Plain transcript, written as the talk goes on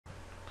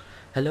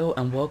Hello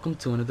and welcome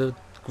to another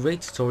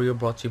great tutorial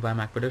brought to you by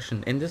MAk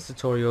Productions. In this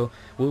tutorial,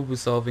 we'll be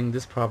solving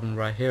this problem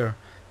right here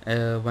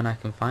when I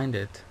can find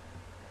it.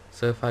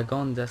 So if I go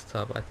on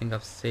desktop, I think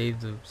I've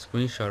saved a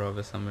screenshot of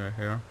it somewhere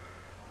here.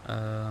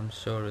 I'm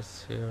sure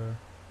it's here.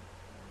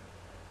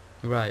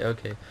 Right,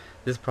 okay.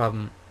 This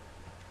problem.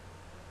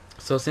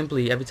 So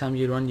simply, every time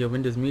you run your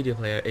Windows Media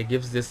Player, it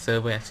gives this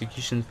server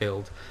execution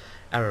failed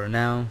error.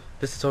 Now,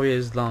 this tutorial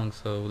is long,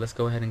 so let's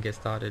go ahead and get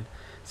started.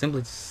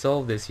 Simply to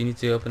solve this, you need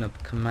to open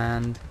up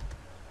command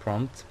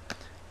prompt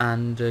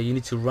and you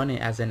need to run it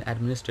as an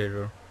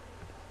administrator.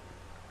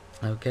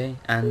 Okay,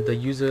 and the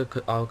user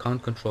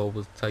account control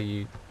will tell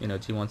you, do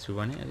you want to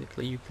run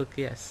it? You click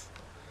yes.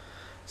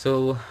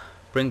 So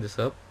bring this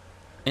up.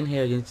 In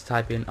here you need to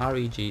type in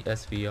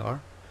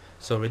regsvr,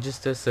 so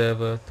register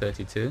server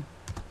 32,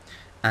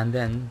 and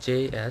then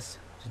js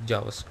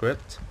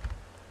javascript.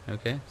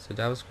 Okay, so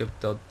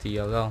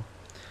javascript.dll.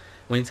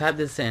 When you type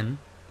this in,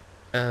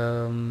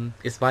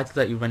 it's vital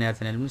that you run it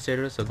as an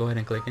administrator, so go ahead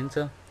and click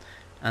enter,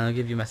 and I'll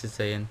give you a message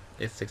saying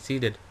it's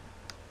succeeded.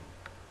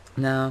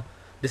 Now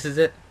this is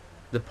it.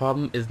 The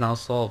problem is now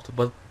solved,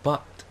 but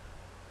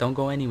don't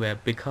go anywhere,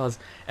 because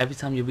every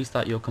time you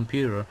restart your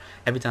computer,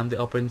 every time the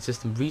operating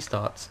system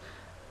restarts,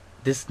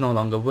 this no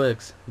longer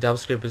works.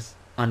 JavaScript is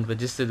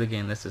unregistered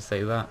again, let's just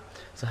say that.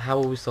 So how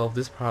will we solve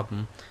this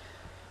problem?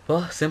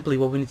 Well, simply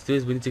what we need to do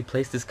is we need to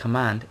place this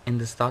command in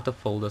the startup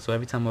folder, so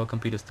every time our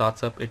computer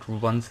starts up, it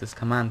runs this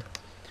command.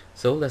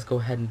 So let's go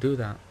ahead and do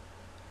that.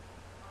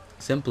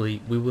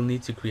 Simply, we will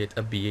need to create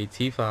a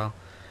BAT file,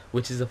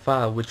 which is a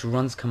file which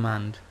runs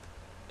command,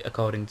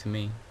 according to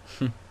me.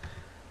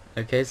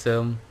 Okay,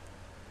 so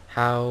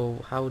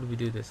how would we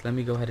do this? Let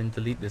me go ahead and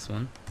delete this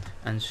one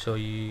and show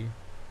you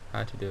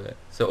how to do it.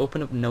 So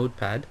open up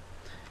Notepad,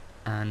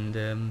 and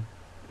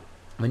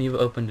when you've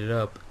opened it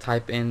up,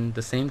 type in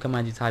the same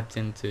command you typed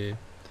into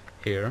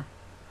here.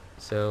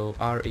 So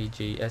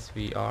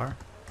regsvr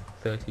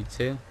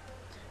 32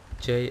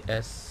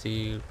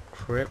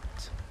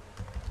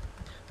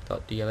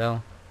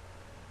 jscscript.dll.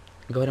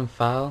 Go ahead and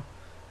file,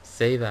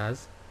 save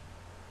as,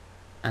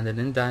 and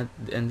then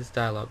in this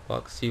dialog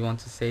box you want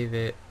to save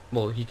it.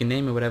 Well, you can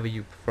name it whatever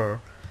you prefer.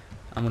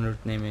 I'm going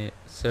to name it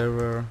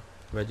server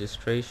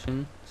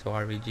registration, so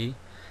reg,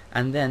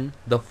 and then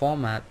the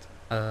format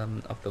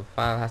of the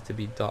file has to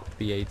be .bat.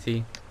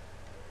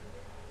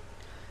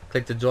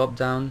 Click the drop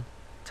down,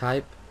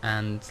 type,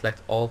 and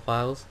select all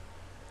files,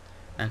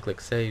 and click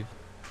save.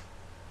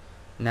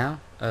 Now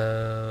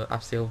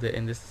I've saved it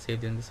in this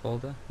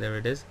folder. There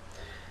it is.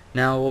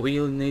 Now what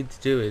we'll need to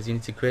do is you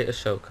need to create a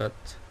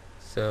shortcut.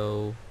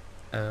 So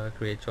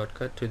create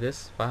shortcut to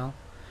this file.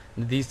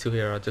 These two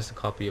here are just a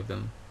copy of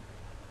them.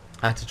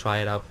 I had to try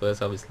it out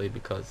first, obviously,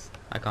 because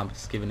I can't be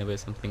just giving away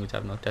something which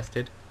I've not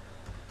tested.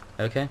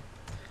 Okay,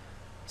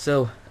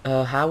 so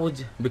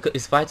because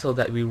it's vital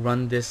that we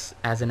run this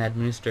as an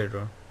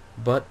administrator,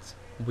 but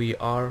we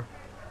are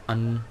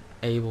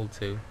unable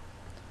to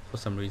for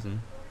some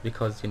reason,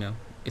 because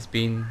it's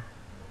been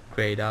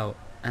grayed out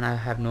and I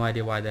have no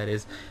idea why that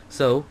is.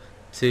 So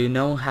to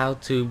know how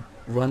to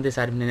run this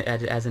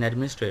as an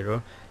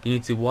administrator, you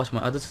need to watch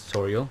my other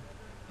tutorial,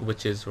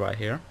 which is right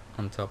here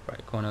on top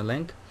right corner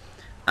link,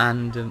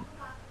 and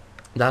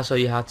that'll show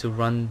you how to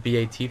run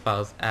BAT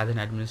files as an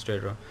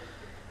administrator.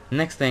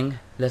 Next thing,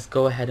 let's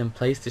go ahead and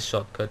place this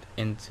shortcut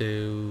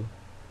into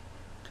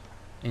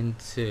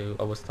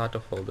our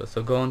starter folder.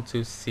 So go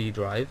into C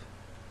drive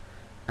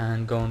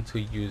and go into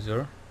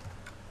user,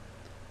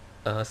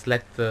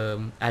 select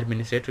the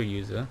administrator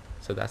user,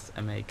 so that's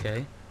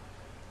MAk,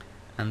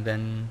 and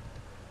then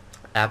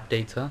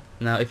AppData.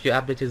 Now if your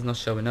AppData is not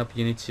showing up,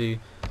 you need to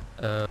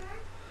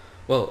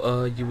you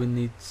will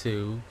need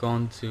to go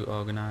on to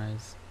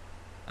organize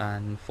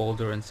and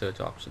folder and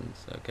search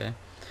options. Okay,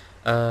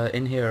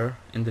 in here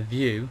in the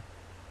view,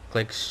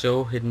 click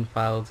show hidden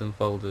files and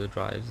folder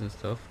drives and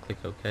stuff,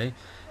 click OK.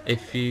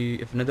 If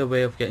another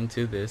way of getting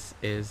to this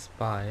is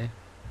by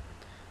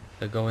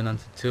going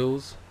onto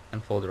tools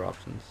and folder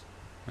options.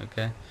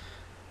 Okay,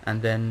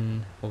 and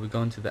then when we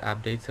go into the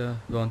AppData,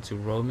 go into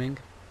roaming,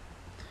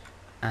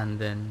 and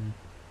then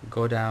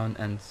go down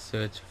and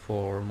search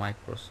for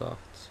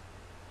Microsoft.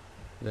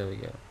 There we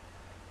go,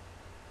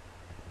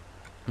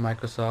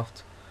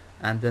 Microsoft,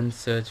 and then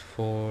search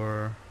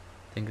for,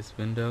 I think it's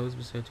Windows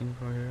we're searching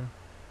for here.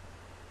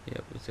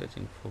 Yep, we're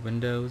searching for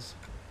Windows,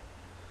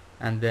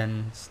 and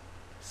then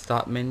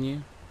start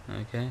menu.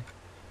 Okay,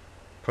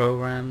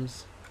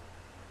 programs,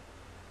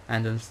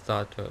 and then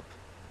startup,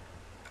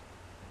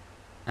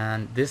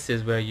 and this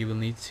is where you will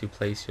need to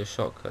place your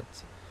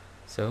shortcuts.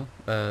 So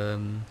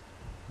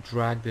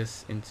drag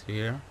this into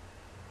here,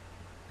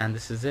 and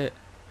this is it.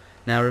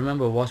 Now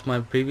remember, watch my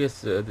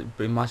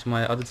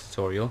my other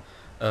tutorial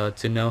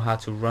to know how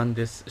to run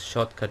this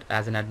shortcut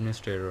as an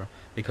administrator,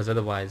 because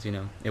otherwise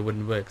it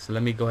wouldn't work. So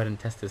let me go ahead and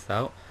test this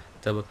out.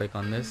 Double click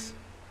on this.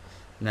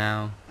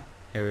 Now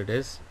here it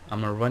is.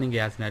 I'm running it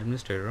as an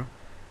administrator,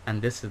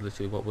 and this is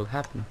literally what will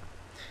happen.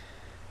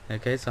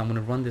 Okay, so I'm going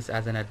to run this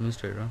as an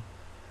administrator.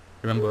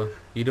 Remember,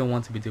 you don't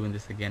want to be doing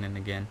this again and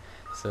again.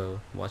 So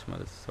watch my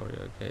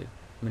tutorial. Okay,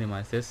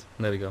 minimize this.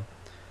 There we go.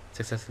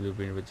 Successfully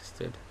been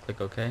registered.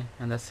 Click OK,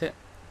 and that's it.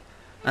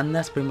 And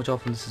that's pretty much all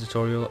from this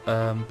tutorial.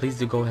 Please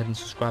do go ahead and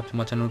subscribe to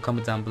my channel,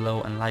 comment down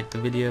below and like the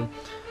video.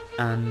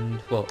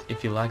 And well,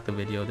 if you like the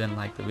video, then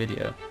like the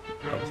video,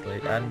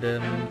 obviously. And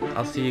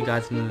I'll see you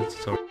guys in the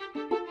tutorial.